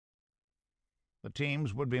The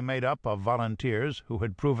teams would be made up of volunteers who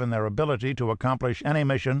had proven their ability to accomplish any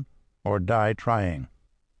mission or die trying.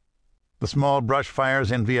 The small brush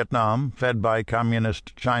fires in Vietnam, fed by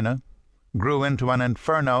Communist China, grew into an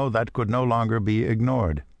inferno that could no longer be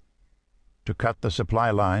ignored. To cut the supply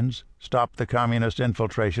lines, stop the Communist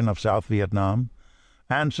infiltration of South Vietnam,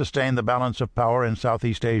 and sustain the balance of power in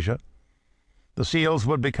Southeast Asia, the SEALs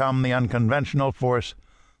would become the unconventional force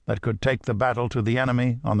that could take the battle to the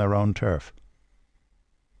enemy on their own turf.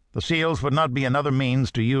 The SEALs would not be another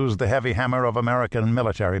means to use the heavy hammer of American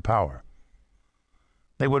military power.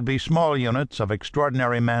 They would be small units of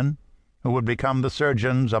extraordinary men who would become the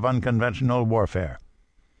surgeons of unconventional warfare,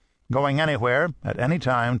 going anywhere at any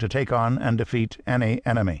time to take on and defeat any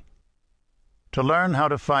enemy. To learn how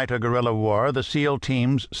to fight a guerrilla war, the SEAL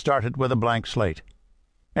teams started with a blank slate.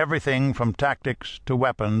 Everything from tactics to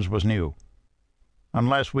weapons was new.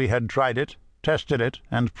 Unless we had tried it, tested it,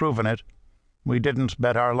 and proven it, we didn't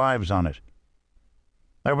bet our lives on it.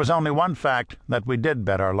 There was only one fact that we did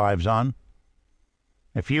bet our lives on.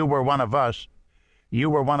 If you were one of us, you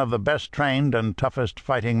were one of the best trained and toughest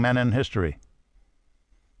fighting men in history.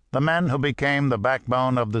 The men who became the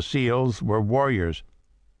backbone of the SEALs were warriors,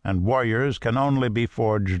 and warriors can only be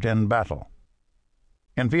forged in battle.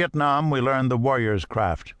 In Vietnam, we learned the warrior's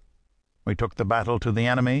craft. We took the battle to the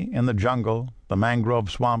enemy in the jungle, the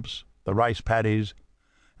mangrove swamps, the rice paddies,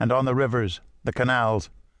 and on the rivers, the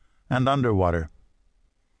canals, and underwater.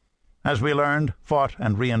 As we learned, fought,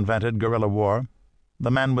 and reinvented guerrilla war,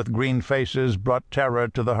 the men with green faces brought terror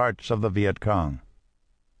to the hearts of the Viet Cong.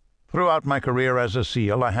 Throughout my career as a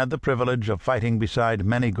SEAL, I had the privilege of fighting beside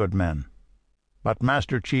many good men. But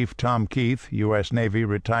Master Chief Tom Keith, U.S. Navy,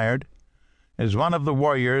 retired, is one of the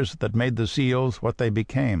warriors that made the SEALs what they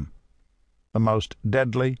became, the most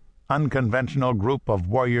deadly, unconventional group of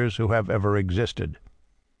warriors who have ever existed.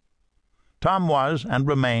 Tom was and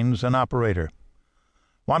remains an operator,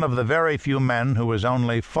 one of the very few men who is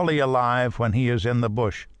only fully alive when he is in the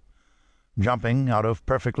bush, jumping out of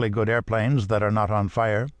perfectly good airplanes that are not on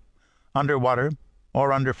fire, underwater,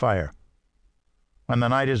 or under fire. When the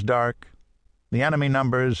night is dark, the enemy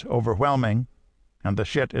numbers overwhelming, and the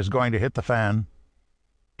shit is going to hit the fan,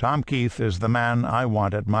 Tom Keith is the man I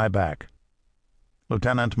want at my back.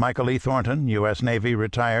 Lieutenant Michael E. Thornton, U.S. Navy,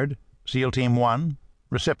 retired, SEAL Team 1,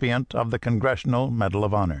 recipient of the Congressional Medal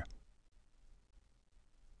of Honor.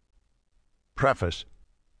 Preface.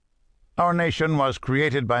 Our nation was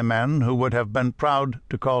created by men who would have been proud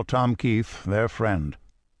to call Tom Keith their friend.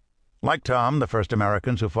 Like Tom, the first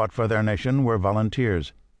Americans who fought for their nation were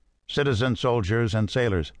volunteers, citizen soldiers and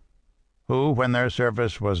sailors, who, when their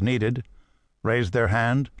service was needed, raised their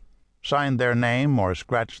hand, signed their name or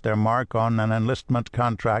scratched their mark on an enlistment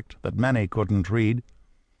contract that many couldn't read,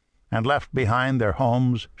 and left behind their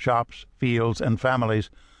homes, shops, fields, and families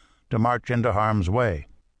to march into harm's way.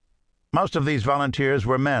 Most of these volunteers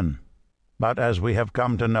were men, but as we have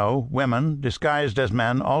come to know, women, disguised as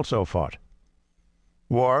men, also fought.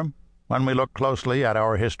 War, when we look closely at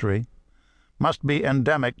our history, must be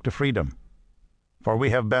endemic to freedom, for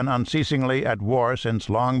we have been unceasingly at war since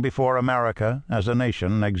long before America as a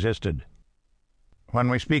nation existed. When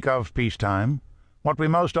we speak of peacetime, what we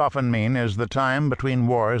most often mean is the time between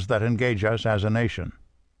wars that engage us as a nation.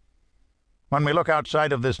 When we look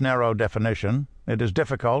outside of this narrow definition, it is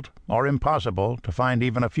difficult or impossible to find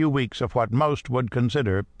even a few weeks of what most would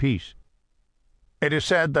consider peace. It is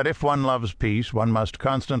said that if one loves peace, one must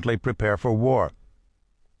constantly prepare for war.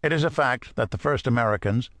 It is a fact that the first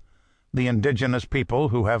Americans, the indigenous people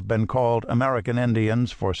who have been called American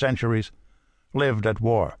Indians for centuries, lived at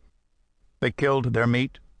war. They killed their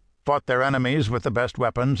meat, fought their enemies with the best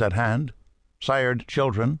weapons at hand, sired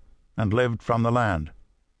children, and lived from the land.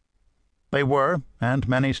 They were, and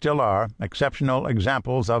many still are, exceptional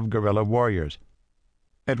examples of guerrilla warriors.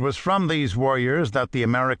 It was from these warriors that the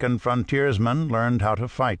American frontiersmen learned how to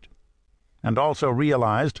fight, and also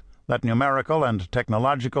realized that numerical and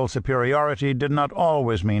technological superiority did not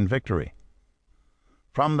always mean victory.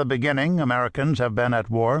 From the beginning, Americans have been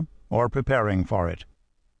at war or preparing for it.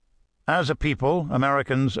 As a people,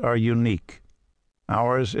 Americans are unique.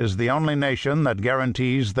 Ours is the only nation that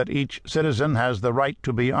guarantees that each citizen has the right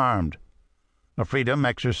to be armed, a freedom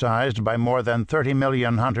exercised by more than 30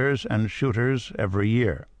 million hunters and shooters every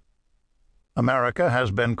year. America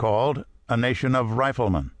has been called a nation of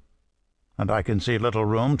riflemen, and I can see little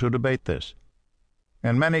room to debate this.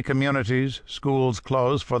 In many communities, schools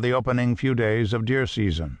close for the opening few days of deer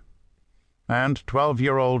season, and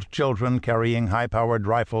 12-year-old children carrying high-powered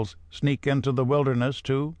rifles sneak into the wilderness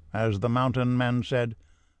to, as the mountain men said,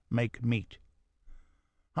 make meat.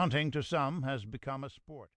 Hunting to some has become a sport.